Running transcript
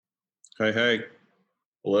Hey, hey,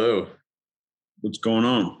 Hello. what's going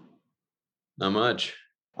on? Not much.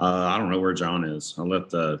 I don't know where John is. I left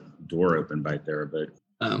the door open back there, but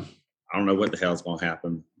Um, I don't know what the hell's going to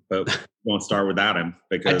happen. But we're going to start without him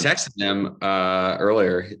I because, texted him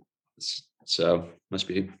earlier, so must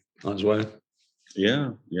be on his way. yeah.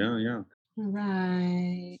 All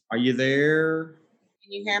right. Are you there?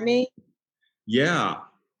 Can you hear me? Yeah.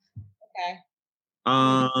 Okay.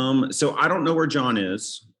 So I don't know where John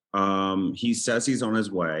is. He says he's on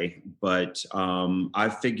his way, but I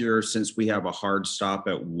figure since we have a hard stop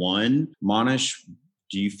at 1, Monish,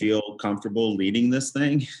 do you feel comfortable leading this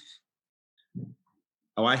thing?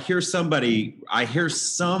 Oh, I hear somebody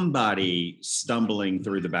stumbling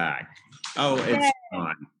through the back. Oh, it's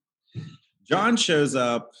John. John shows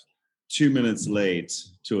up 2 minutes late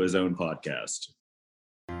to his own podcast.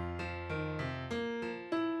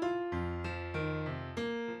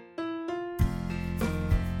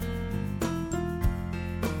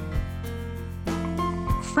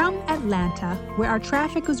 From Atlanta, where our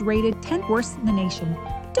traffic was rated 10th worst in the nation.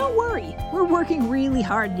 Don't worry, we're working really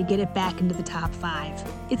hard to get it back into the top 5.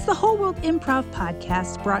 It's the Whole World Improv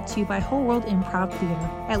podcast brought to you by Whole World Improv Theater,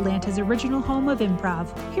 Atlanta's original home of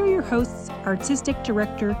improv. Here are your hosts, artistic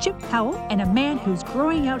director Chip Powell, and a man who's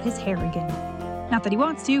growing out his hair again. Not that he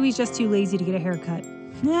wants to, he's just too lazy to get a haircut.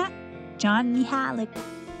 John Mihalik.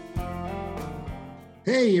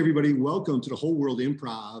 Hey, everybody. Welcome to the Whole World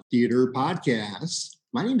Improv Theater podcast.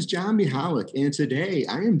 My name is John Mihalik, and today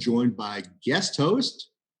I am joined by guest host,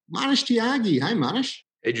 Manish Tyagi. Hi, Manish.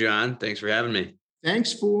 Hey, John. Thanks for having me.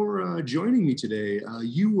 Thanks for joining me today.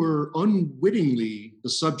 You were unwittingly the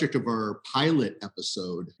subject of our pilot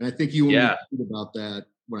episode, and I think you only heard about that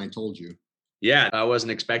when I told you. Yeah, I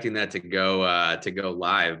wasn't expecting that to go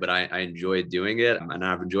live, but I enjoyed doing it, and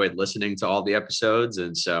I've enjoyed listening to all the episodes,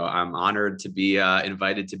 and so I'm honored to be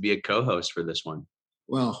invited to be a co-host for this one.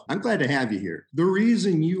 Well, I'm glad to have you here. The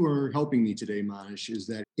reason you are helping me today, Manish, is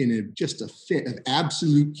that in just a fit of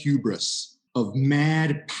absolute hubris, of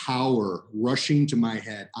mad power rushing to my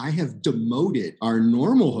head, I have demoted our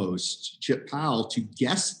normal host, Chip Powell, to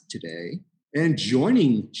guest today. And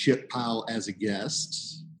joining Chip Powell as a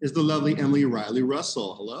guest is the lovely Emily Riley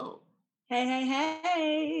Russell. Hello.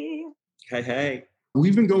 Hey. Hey.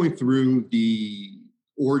 We've been going through the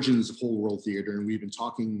origins of Whole World Theater, and we've been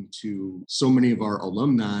talking to so many of our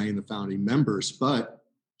alumni and the founding members, but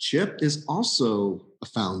Chip is also a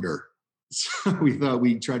founder. So we thought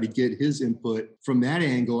we'd try to get his input from that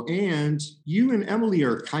angle. And you and Emily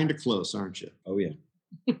are kind of close, aren't you? Oh, yeah.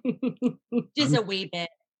 Just a wee bit.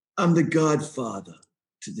 I'm the godfather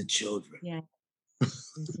to the children. Yeah.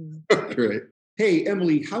 Great. Hey,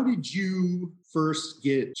 Emily, how did you first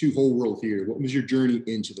get to Whole World Theater? What was your journey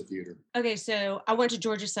into the theater? Okay, so I went to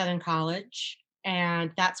Georgia Southern College,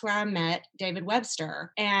 and that's where I met David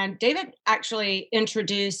Webster. And David actually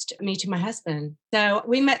introduced me to my husband. So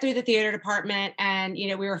we met through the theater department, and,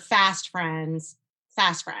 we were fast friends.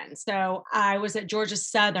 So I was at Georgia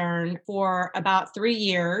Southern for about 3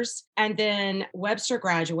 years, and then Webster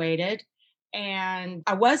graduated. And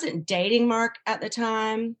I wasn't dating Mark at the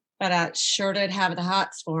time, but I sure did have the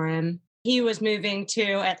hots for him. He was moving to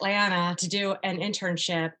Atlanta to do an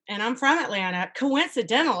internship, and I'm from Atlanta,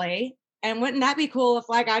 coincidentally. And wouldn't that be cool if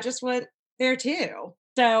I just went there too?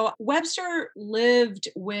 So Webster lived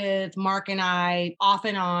with Mark and I off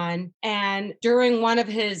and on. And during one of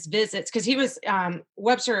his visits, because he was,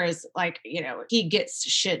 Webster is he gets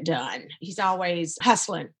shit done. He's always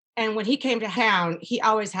hustling. And when he came to town, he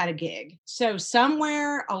always had a gig. So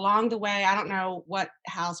somewhere along the way, I don't know what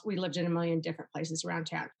house, we lived in a million different places around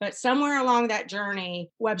town, but somewhere along that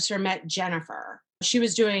journey, Webster met Jennifer. She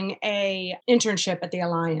was doing a internship at the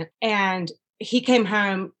Alliant, and he came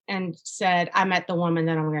home and said, I met the woman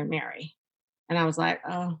that I'm going to marry. And I was like,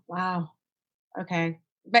 oh, wow. Okay.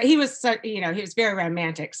 But he was, he was very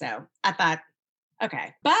romantic. So I thought,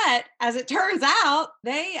 okay. But as it turns out,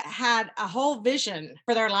 they had a whole vision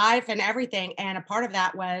for their life and everything. And a part of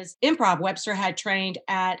that was improv. Webster had trained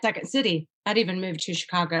at Second City. I'd even moved to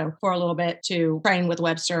Chicago for a little bit to train with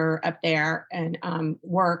Webster up there and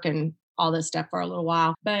work and all this stuff for a little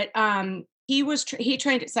while. But he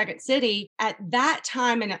trained at Second City. At that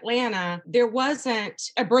time in Atlanta, there wasn't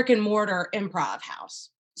a brick and mortar improv house.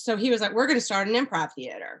 So he was like, we're going to start an improv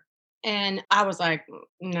theater. And I was like,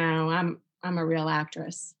 no, I'm a real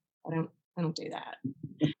actress. I don't do that.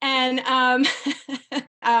 And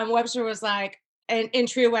Webster was like, in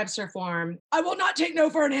true Webster form, I will not take no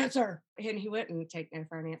for an answer. And he wouldn't take no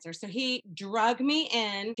for an answer. So he drug me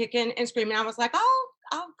in, kicking and screaming. I was like,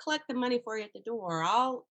 I'll collect the money for you at the door.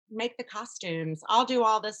 I'll make the costumes. I'll do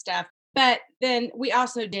all this stuff. But then we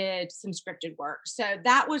also did some scripted work. So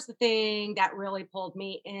that was the thing that really pulled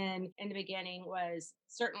me in the beginning, was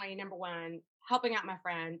certainly number one, helping out my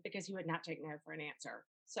friend because he would not take no for an answer.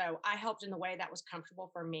 So I helped in the way that was comfortable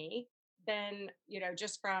for me. Then,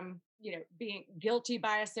 just from, being guilty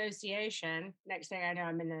by association, next thing I know,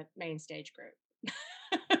 I'm in the main stage group.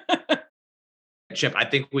 Chip, I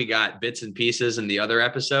think we got bits and pieces in the other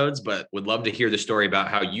episodes, but would love to hear the story about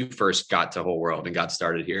how you first got to Whole World and got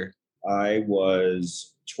started here. I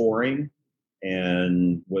was touring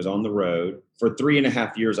and was on the road. For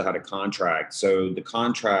 3.5 years, I had a contract. So the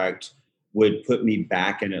contract would put me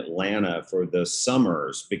back in Atlanta for the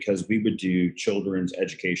summers because we would do children's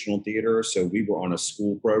educational theater. So we were on a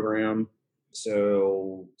school program.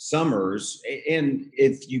 So summers, and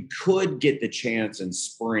if you could get the chance in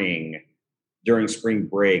spring, during spring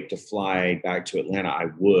break, to fly back to Atlanta, I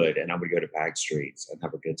would, and I would go to Backstreets and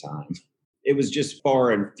have a good time. It was just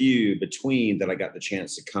far and few between that I got the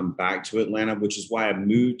chance to come back to Atlanta, which is why I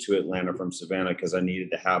moved to Atlanta from Savannah, because I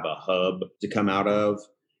needed to have a hub to come out of.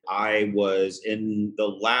 I was in the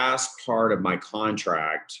last part of my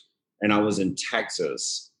contract, and I was in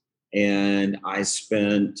Texas, and I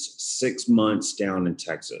spent 6 months down in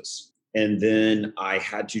Texas. And then I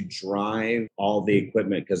had to drive all the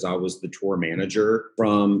equipment, because I was the tour manager,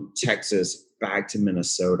 from Texas back to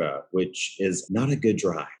Minnesota, which is not a good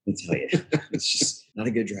drive, let me tell you. It's just not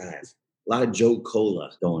a good drive. A lot of Joe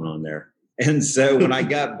Cola going on there. And so when I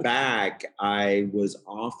got back, I was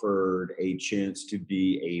offered a chance to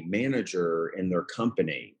be a manager in their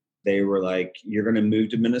company. They were like, you're going to move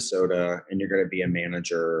to Minnesota and you're going to be a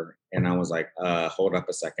manager. And I was like, hold up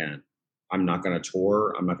a second. I'm not going to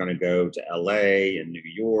tour. I'm not going to go to LA and New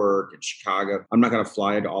York and Chicago. I'm not going to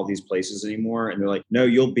fly to all these places anymore. And they're like, no,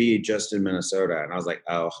 you'll be just in Minnesota. And I was like,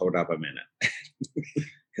 oh, hold up a minute.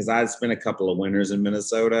 Because I had spent a couple of winters in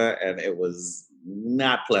Minnesota and it was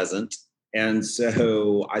not pleasant. And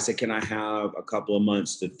so I said, can I have a couple of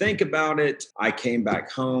months to think about it? I came back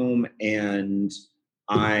home and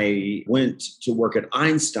I went to work at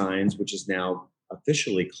Einstein's, which is now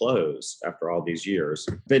officially closed after all these years.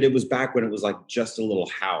 But it was back when it was like just a little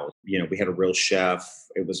house. We had a real chef.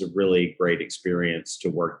 It was a really great experience to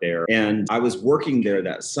work there. And I was working there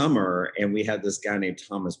that summer, and we had this guy named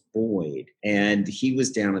Thomas Boyd, and he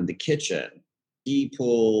was down in the kitchen. He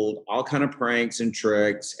pulled all kind of pranks and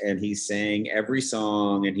tricks, and he sang every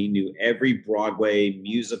song, and he knew every Broadway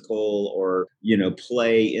musical or,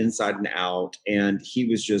 play inside and out. And he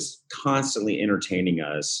was just constantly entertaining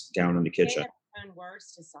us down in the kitchen.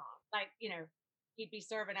 Words to song, like he'd be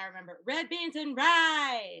serving, I remember, red beans and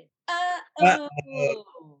rye,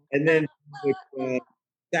 and then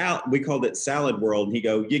we called it Salad World, and he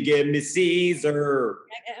go, you give me Caesar,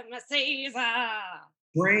 my Caesar.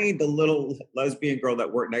 Trained the little lesbian girl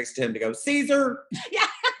that worked next to him to go, Caesar. Yeah.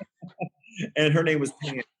 And her name was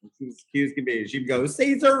Pam. She was cute as could be. She'd go,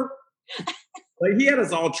 Caesar. Like, he had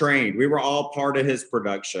us all trained. We were all part of his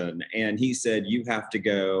production. And he said, you have to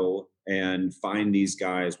go and find these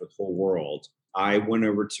guys with Whole World. I went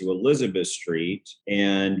over to Elizabeth Street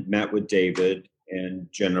and met with David and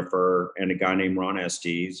Jennifer and a guy named Ron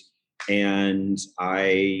Estes. And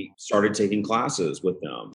I started taking classes with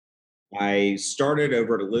them. I started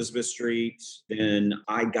over at Elizabeth Street. Then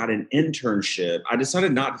I got an internship. I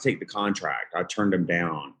decided not to take the contract. I turned him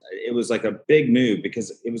down. It was like a big move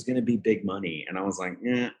because it was going to be big money. And I was like,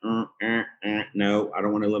 no, I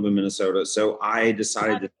don't want to live in Minnesota. So I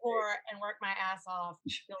decided to tour and work my ass off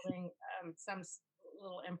building some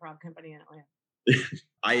little improv company in Atlanta.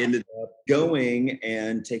 I ended up going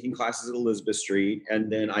and taking classes at Elizabeth Street.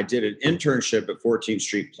 And then I did an internship at 14th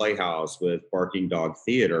Street Playhouse with Barking Dog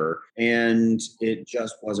Theater. And it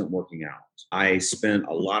just wasn't working out. I spent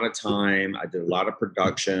a lot of time. I did a lot of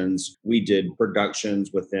productions. We did productions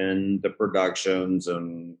within the productions,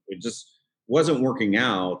 and it just wasn't working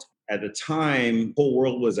out. At the time, Whole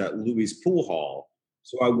World was at Louis Pool Hall.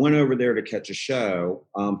 So I went over there to catch a show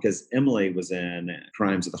because Emily was in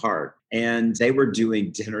Crimes of the Heart, and they were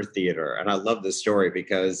doing dinner theater. And I love this story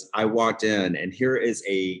because I walked in, and here is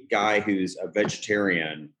a guy who's a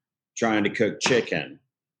vegetarian trying to cook chicken,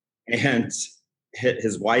 and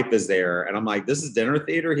his wife is there. And I'm like, this is dinner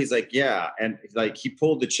theater? He's like, yeah. And like, he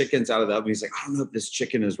pulled the chickens out of the oven. He's like, I don't know if this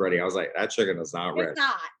chicken is ready. I was like, that chicken is not ready. It's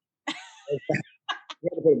not. We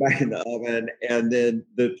had to put it back in the oven. And then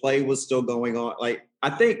the play was still going on. Like, I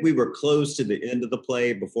think we were close to the end of the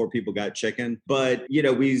play before people got chicken. But,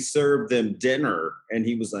 we served them dinner. And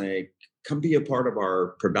he was like, come be a part of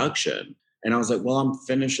our production. And I was like, well, I'm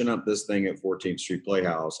finishing up this thing at 14th Street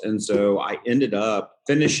Playhouse. And so I ended up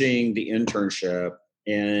finishing the internship,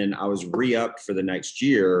 and I was re-upped for the next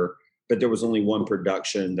year. but there was only one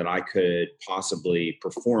production that I could possibly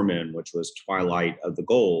perform in, which was Twilight of the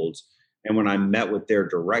Golds. And when I met with their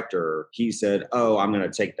director, he said, "Oh, I'm going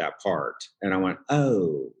to take that part." And I went,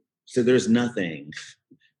 "Oh, so there's nothing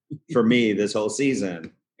for me this whole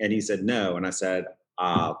season." And he said, "No." And I said,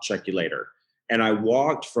 "I'll check you later." And I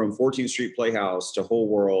walked from 14th Street Playhouse to Whole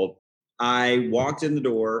World. I walked in the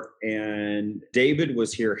door and David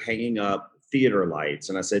was here hanging up theater lights.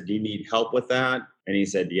 And I said, "Do you need help with that?" And he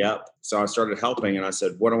said, "Yep." So I started helping and I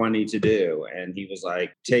said, "What do I need to do?" And he was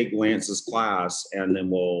like, "Take Lance's class and then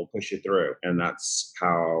we'll push you through." And that's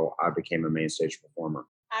how I became a main stage performer.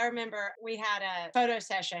 I remember we had a photo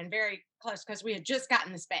session very close because we had just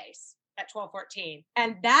gotten the space at 1214.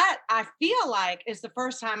 And that I feel like is the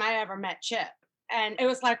first time I ever met Chip. And it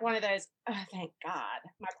was like one of those, oh, thank God,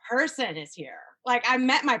 my person is here. Like I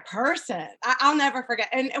met my person. I'll never forget.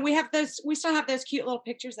 And we still have those cute little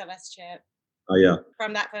pictures of us, Chip. Oh, yeah.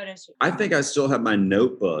 From that photo shoot. I think I still have my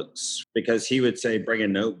notebooks because he would say, "Bring a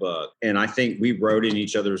notebook." And I think we wrote in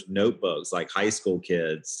each other's notebooks like high school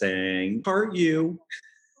kids saying, "Heart you."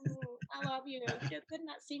 Ooh, I love you. You're good in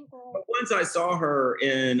that single. But once I saw her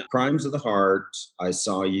in Crimes of the Heart, I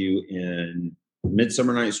saw you in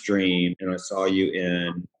Midsummer Night's Dream, and I saw you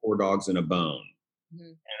in Poor Dogs and a Bone.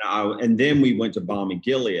 Mm-hmm. And then we went to Balm and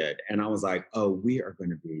Gilead, and I was like, "Oh, we are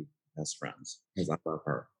going to be best friends," because I love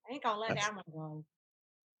her. I think I'll let that one go.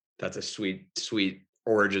 That's a sweet, sweet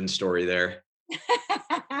origin story there.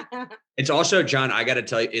 It's also, John, I got to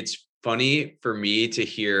tell you, it's funny for me to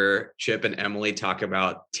hear Chip and Emily talk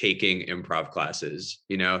about taking improv classes.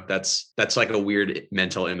 You know, that's like a weird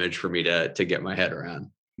mental image for me to get my head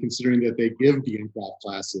around. Considering that they give the improv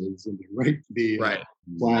classes and they write the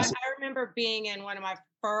classes. I remember being in one of my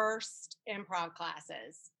first improv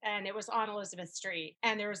classes and it was on Elizabeth Street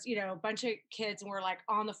and there was, a bunch of kids and we're like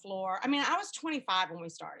on the floor. I mean, I was 25 when we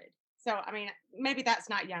started. So, I mean, maybe that's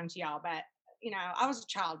not young to y'all, but I was a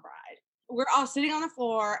child bride. We're all sitting on the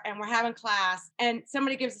floor and we're having class and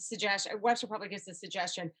somebody gives a suggestion. Webster probably gives a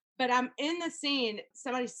suggestion, but I'm in the scene.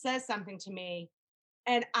 Somebody says something to me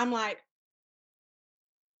and I'm like,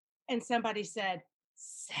 and somebody said,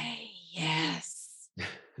 "Say yes."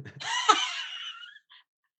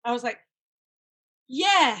 I was like,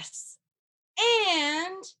 "Yes."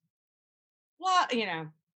 And well,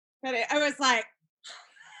 but I was like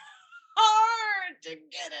hard to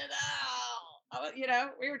get it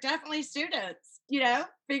out. We were definitely students,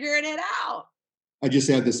 figuring it out. I just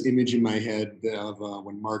had this image in my head of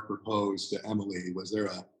when Mark proposed to Emily. Was there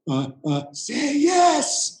a say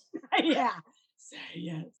yes? Yeah. Say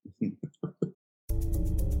yes.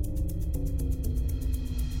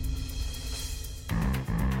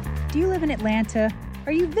 Do you live in Atlanta?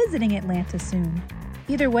 Are you visiting Atlanta soon?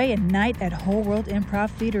 Either way, a night at Whole World Improv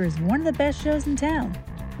Theater is one of the best shows in town.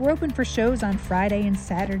 We're open for shows on Friday and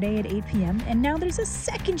Saturday at 8 p.m., and now there's a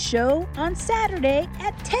second show on Saturday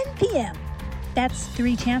at 10 p.m. That's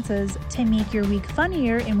 3 chances to make your week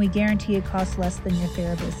funnier, and we guarantee it costs less than your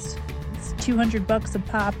therapist. It's $200 a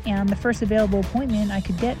pop, and the first available appointment I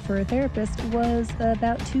could get for a therapist was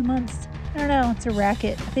about 2 months. I don't know, it's a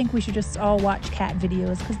racket. I think we should just all watch cat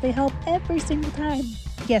videos because they help every single time.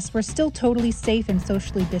 Yes, we're still totally safe and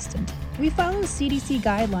socially distant. We follow CDC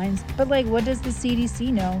guidelines, but what does the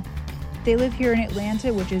CDC know? They live here in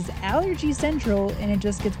Atlanta, which is allergy central, and it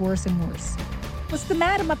just gets worse and worse. What's the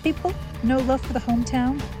matter, my people? No love for the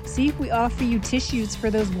hometown? See if we offer you tissues for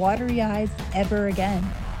those watery eyes ever again.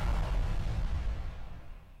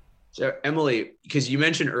 So Emily, because you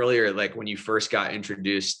mentioned earlier, when you first got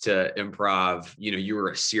introduced to improv, you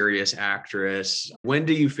were a serious actress. When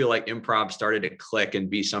do you feel like improv started to click and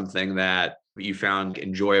be something that you found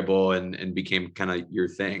enjoyable and became kind of your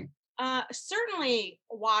thing? Certainly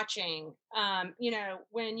watching,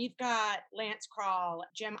 when you've got Lance Crawl,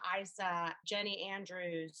 Jim Isa, Jenny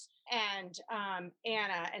Andrews, and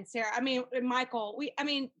Anna and Sarah, Michael,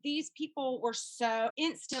 these people were so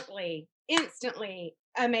instantly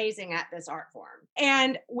amazing at this art form.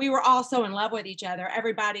 And we were all so in love with each other.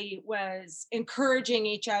 Everybody was encouraging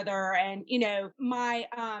each other. And, my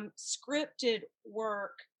scripted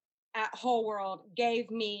work at Whole World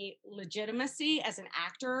gave me legitimacy as an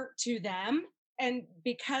actor to them. And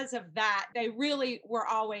because of that, they really were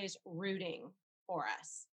always rooting for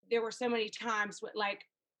us. There were so many times with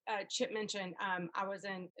Chip mentioned, I was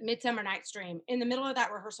in Midsummer Night's Dream. In the middle of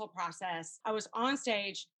that rehearsal process, I was on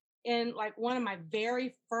stage in one of my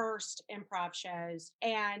very first improv shows.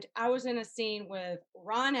 And I was in a scene with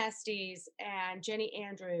Ron Estes and Jenny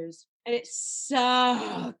Andrews, and it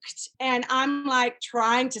sucked. And I'm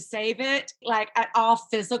trying to save it, at all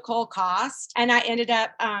physical cost. And I ended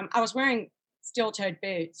up, I was wearing steel-toed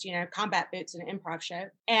boots, combat boots in an improv show.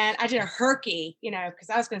 And I did a herky, because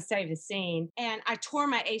I was going to save the scene. And I tore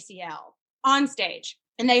my ACL on stage.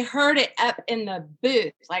 And they heard it up in the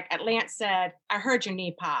booth. Like Lance said, I heard your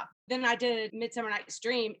knee pop. Then I did Midsummer Night's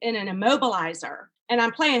Dream in an immobilizer. And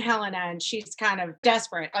I'm playing Helena, and she's kind of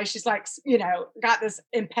desperate. Like she's like, got this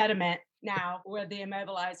impediment now with the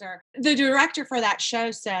immobilizer. The director for that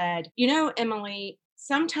show said, Emily,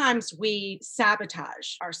 sometimes we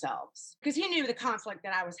sabotage ourselves, because he knew the conflict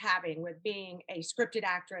that I was having with being a scripted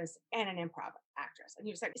actress and an improv actress. And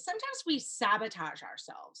he was like, sometimes we sabotage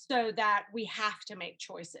ourselves so that we have to make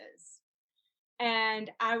choices. And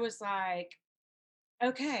I was like,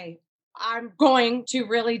 okay, I'm going to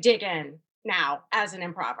really dig in now as an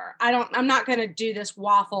improver. I'm not going to do this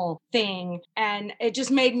waffle thing. And it just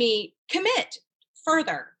made me commit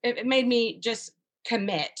further. It made me just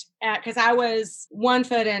commit, because I was 1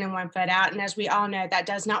 foot in and 1 foot out. And as we all know, that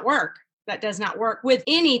does not work. That does not work with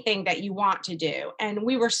anything that you want to do. And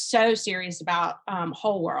we were so serious about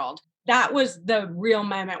Whole World. That was the real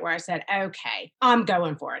moment where I said, okay, I'm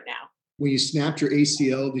going for it now. When you snapped your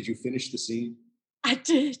ACL, did you finish the scene? I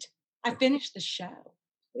did. I finished the show.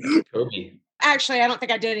 Kobe. Actually, I don't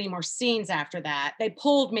think I did any more scenes after that. They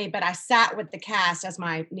pulled me, but I sat with the cast as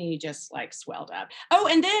my knee just like swelled up. Oh,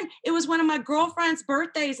 and then it was one of my girlfriend's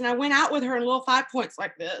birthdays, and I went out with her in little 5 points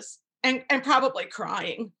like this and probably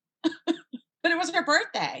crying. But it was her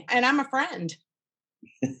birthday, and I'm a friend.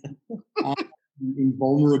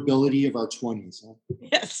 Invulnerability of our 20s. Huh?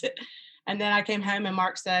 Yes. And then I came home, and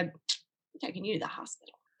Mark said, I'm taking you to the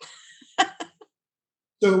hospital.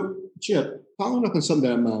 So, Chip, following up on something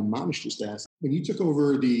that Manish just asked, when you took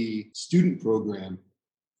over the student program,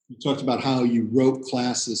 you talked about how you wrote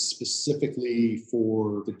classes specifically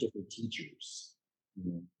for the different teachers.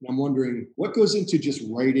 Mm-hmm. And I'm wondering, what goes into just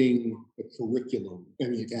writing a curriculum,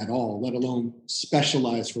 at all, let alone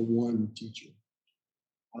specialized for one teacher?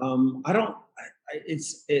 I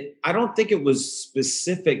don't think it was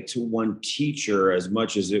specific to one teacher as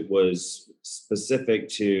much as it was specific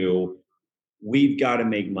to, we've got to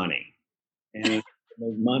make money. And to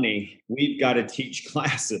make money, we've got to teach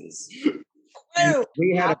classes. Oh,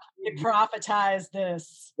 we had to profitize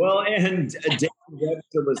this. Well, and David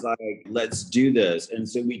Webster was like, let's do this. And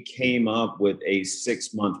so we came up with a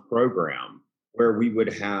 6-month program where we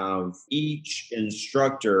would have each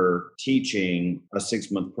instructor teaching a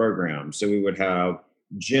 6-month program. So we would have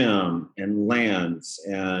Jim and Lance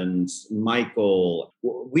and Michael.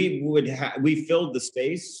 We filled the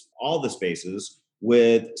space, all the spaces,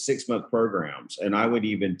 with 6-month programs. And I would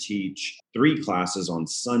even teach 3 classes on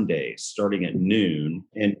Sundays, starting at noon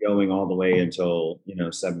and going all the way until,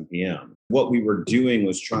 7 p.m. What we were doing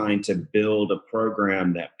was trying to build a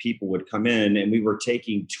program that people would come in, and we were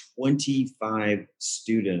taking 25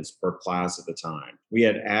 students per class at the time. We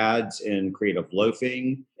had ads in Creative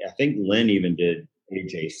Loafing. I think Lynn even did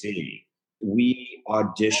AJC. We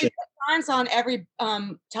auditioned. Signs on every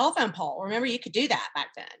telephone pole. Remember, you could do that back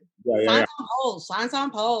then. Signs on poles, signs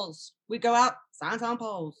on poles. We go out, signs on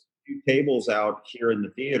poles. 2 tables out here in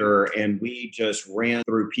the theater, and we just ran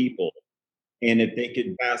through people. And if they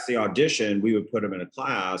could pass the audition, we would put them in a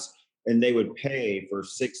class, and they would pay for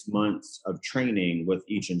 6 months of training with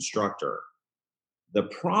each instructor. The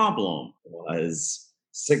problem was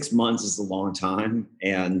 6 months is a long time,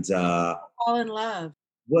 and fall in love.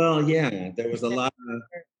 Well, yeah, there was a lot of.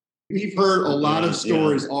 We've heard a lot of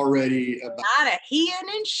stories already about a lot of heeing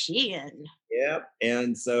and sheeing. Yep.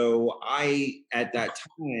 And so at that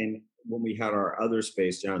time, when we had our other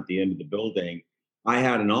space down at the end of the building, I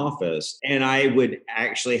had an office, and I would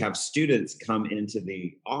actually have students come into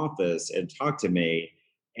the office and talk to me.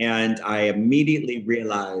 And I immediately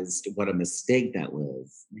realized what a mistake that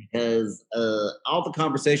was, because all the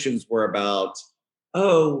conversations were about,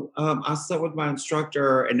 I sat with my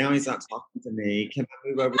instructor and now he's not talking to me. Can I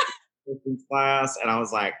move over to the class? And I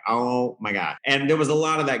was like, oh my God. And there was a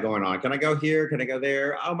lot of that going on. Can I go here? Can I go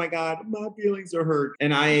there? Oh my God, my feelings are hurt.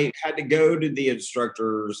 And I had to go to the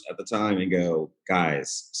instructors at the time and go,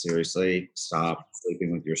 guys, seriously, stop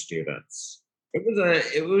sleeping with your students.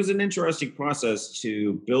 It was an interesting process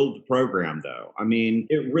to build the program, though. I mean,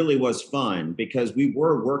 it really was fun because we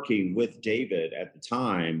were working with David at the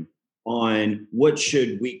time on what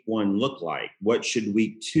should week 1 look like? What should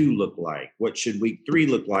week 2 look like? What should week 3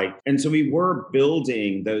 look like? And so we were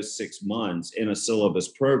building those 6 months in a syllabus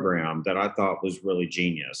program that I thought was really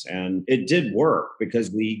genius. And it did work because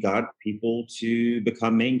we got people to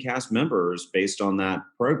become main cast members based on that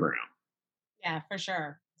program. Yeah, for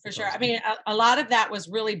sure. For sure. I mean, a lot of that was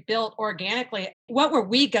really built organically. What were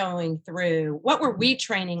we going through? What were we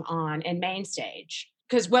training on in main stage?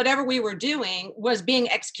 because whatever we were doing was being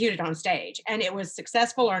executed on stage, and it was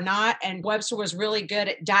successful or not. And Webster was really good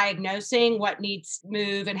at diagnosing what needs to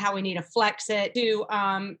move and how we need to flex it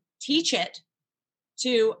to teach it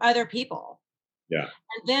to other people. Yeah.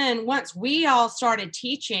 And then once we all started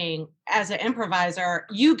teaching as an improviser,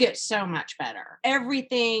 you get so much better.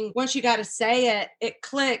 Everything, once you got to say it, it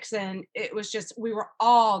clicks. And it was just, we were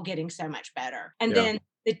all getting so much better. And then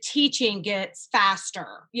the teaching gets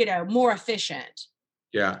faster, more efficient.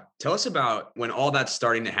 Yeah. Tell us about when all that's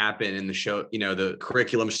starting to happen in the show, the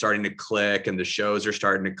curriculum's starting to click and the shows are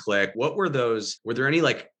starting to click. What were there any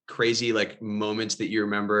like crazy like moments that you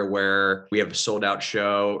remember where we have a sold out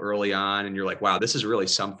show early on and you're like, wow, this is really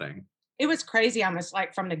something? It was crazy almost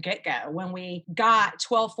like from the get-go. When we got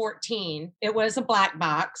 1214, it was a black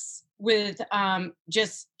box with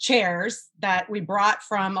just chairs that we brought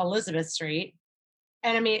from Elizabeth Street.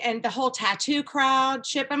 And and the whole tattoo crowd,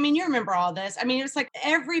 Chip, you remember all this. It was like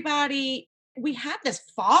everybody, we had this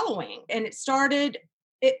following, and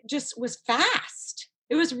it just was fast.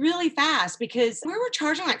 It was really fast because we were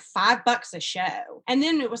charging like $5 a show. And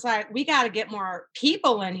then it was like, we got to get more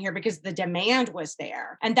people in here because the demand was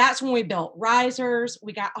there. And that's when we built risers.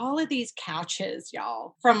 We got all of these couches,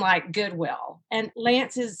 y'all, from like Goodwill. And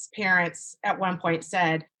Lance's parents at one point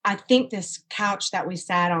said, I think this couch that we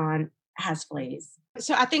sat on has fleas.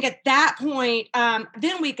 So I think at that point,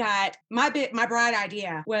 then we got my bright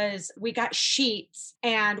idea was we got sheets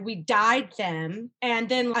and we dyed them. And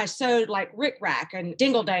then I sewed like rickrack and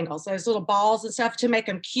dingle dangles, those little balls and stuff to make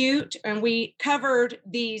them cute. And we covered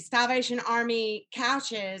these Salvation Army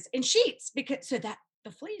couches in sheets so that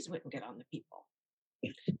the fleas wouldn't get on the people.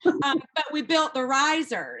 But we built the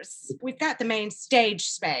risers. We've got the main stage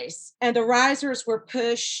space, and the risers were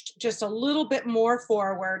pushed just a little bit more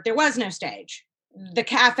forward. There was no stage. The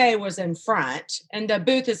cafe was in front, and the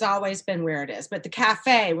booth has always been where it is, but the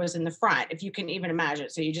cafe was in the front, if you can even imagine.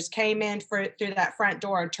 So you just came in through that front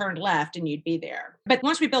door and turned left and you'd be there. But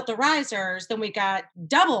once we built the risers, then we got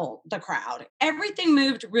double the crowd. Everything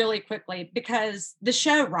moved really quickly because the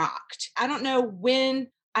show rocked. I don't know when.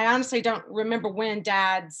 I honestly don't remember when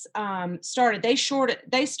Dad's started.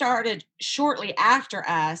 They started shortly after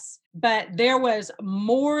us, but there was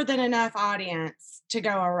more than enough audience to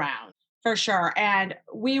go around. For sure. And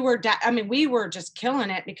we were just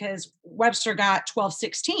killing it because Webster got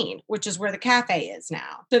 1216, which is where the cafe is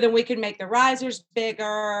now. So then we could make the risers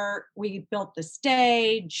bigger. We built the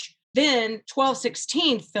stage. Then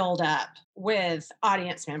 1216 filled up with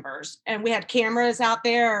audience members. And we had cameras out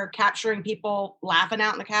there capturing people laughing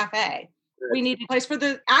out in the cafe. We needed a place for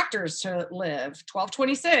the actors to live,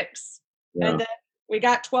 1226. Yeah. And then we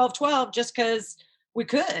got 1212 just because we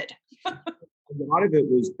could. A lot of it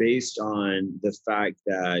was based on the fact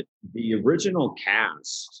that the original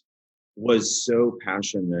cast was so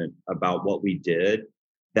passionate about what we did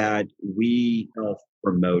that we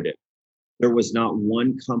self-promoted. There was not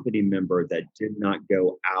one company member that did not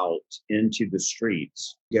go out into the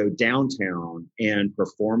streets, go downtown and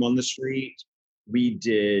perform on the street. We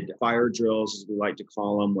did fire drills, as we like to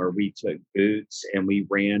call them, where we took boots and we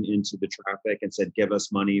ran into the traffic and said, give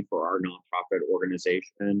us money for our nonprofit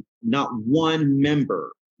organization. Not one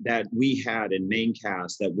member that we had in main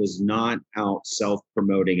cast that was not out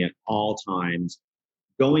self-promoting at all times,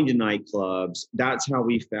 going to nightclubs. That's how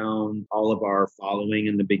we found all of our following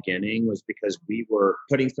in the beginning, was because we were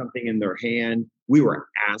putting something in their hand. We were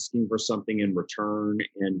asking for something in return,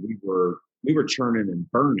 and we were churning and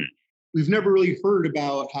burning. We've never really heard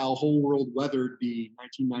about how Whole World weathered the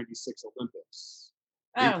 1996 Olympics.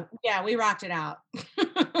 Oh, yeah, we rocked it out.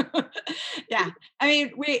 Yeah.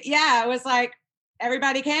 It was like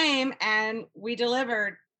everybody came and we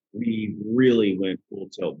delivered. We really went full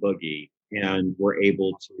tilt boogie and were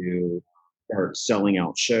able to start selling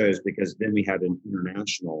out shows because then we had an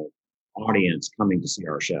international audience coming to see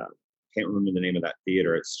our show. Can't remember the name of that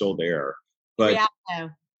theater. It's still there. But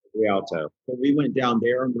Rialto. So we went down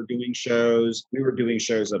there and we're doing shows. We were doing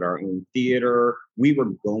shows at our own theater. We were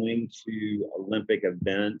going to Olympic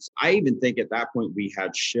events. I even think at that point we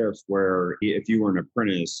had shifts where if you were an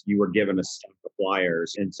apprentice, you were given a stack of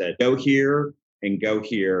flyers and said, go here and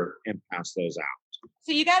pass those out.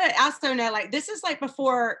 So you got to also know, like, this is like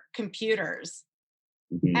before computers.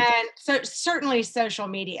 Mm-hmm. And so certainly social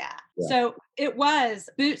media. Yeah. So it was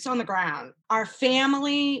boots on the ground. Our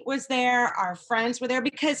family was there. Our friends were there,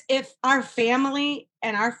 because if our family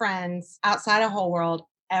and our friends outside of Whole World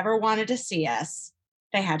ever wanted to see us,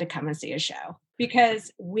 they had to come and see a show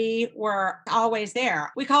because we were always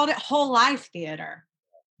there. We called it whole life theater.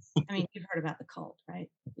 I mean, you've heard about the Cult, right?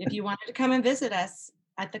 If you wanted to come and visit us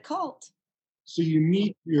at the Cult, So you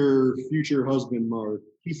meet your future husband, Mark.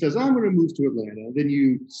 He says, I'm going to move to Atlanta. Then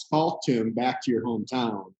you stalked him back to your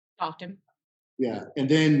hometown. Talked him. Yeah. And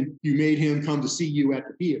then you made him come to see you at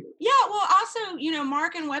the theater. Yeah. Well, also,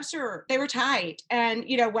 Mark and Webster, they were tight. And,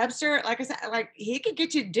 Webster, like I said, he could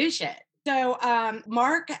get you to do shit. So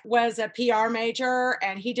Mark was a PR major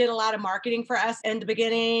and he did a lot of marketing for us in the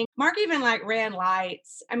beginning. Mark even ran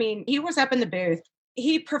lights. I mean, he was up in the booth.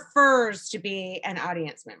 He prefers to be an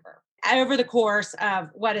audience member. Over the course of,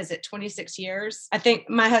 26 years, I think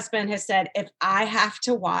my husband has said, if I have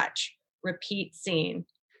to watch repeat scene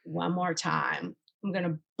one more time, I'm going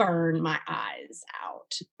to burn my eyes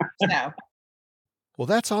out. So. Well,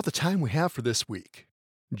 that's all the time we have for this week.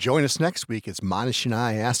 Join us next week as Manish and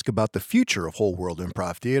I ask about the future of Whole World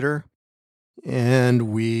Improv Theater, and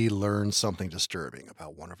we learn something disturbing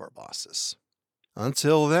about one of our bosses.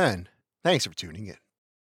 Until then, thanks for tuning in.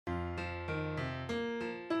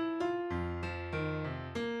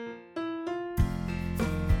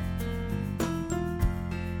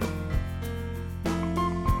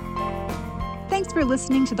 Thanks for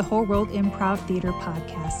listening to the Whole World Improv Theater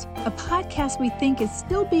podcast, a podcast we think is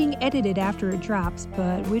still being edited after it drops,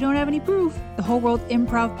 but we don't have any proof. The Whole World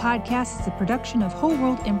Improv podcast is a production of Whole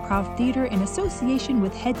World Improv Theater in association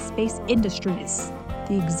with Headspace Industries.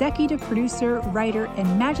 The executive producer, writer,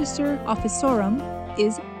 and magister officorum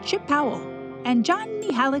is Chip Powell, and John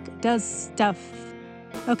Mihalik does stuff.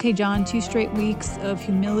 Okay, John, 2 straight weeks of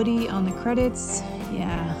humility on the credits.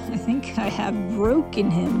 Yeah, I think I have broken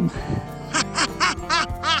him.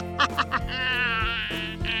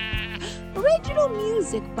 Original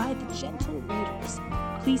music by the Gentle Readers.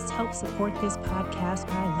 Please help support this podcast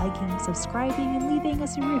by liking, subscribing, and leaving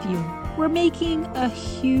us a review. We're making a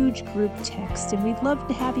huge group text, and we'd love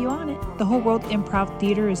to have you on it. The Whole World Improv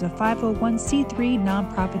Theater is a 501c3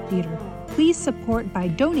 nonprofit theater. Please support by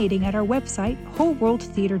donating at our website,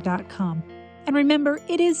 wholeworldtheater.com. And remember,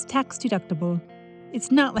 it is tax deductible. It's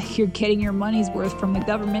not like you're getting your money's worth from the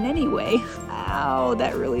government anyway. Ow,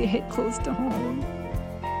 that really hit close to home.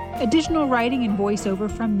 Additional writing and voiceover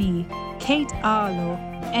from me, Kate Arlo,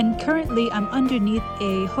 and currently I'm underneath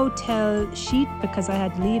a hotel sheet because I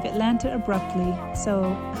had to leave Atlanta abruptly, so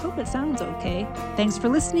I hope it sounds okay. Thanks for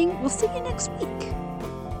listening. We'll see you next week.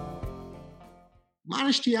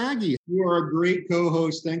 Manish Tyagi, you are a great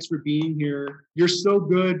co-host. Thanks for being here. You're so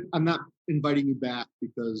good. I'm not inviting you back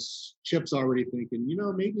because Chip's already thinking,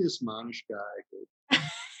 maybe this Manish guy could.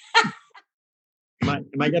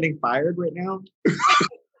 Am I getting fired right now?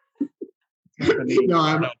 No,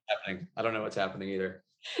 I don't know what's happening. I don't know what's happening either.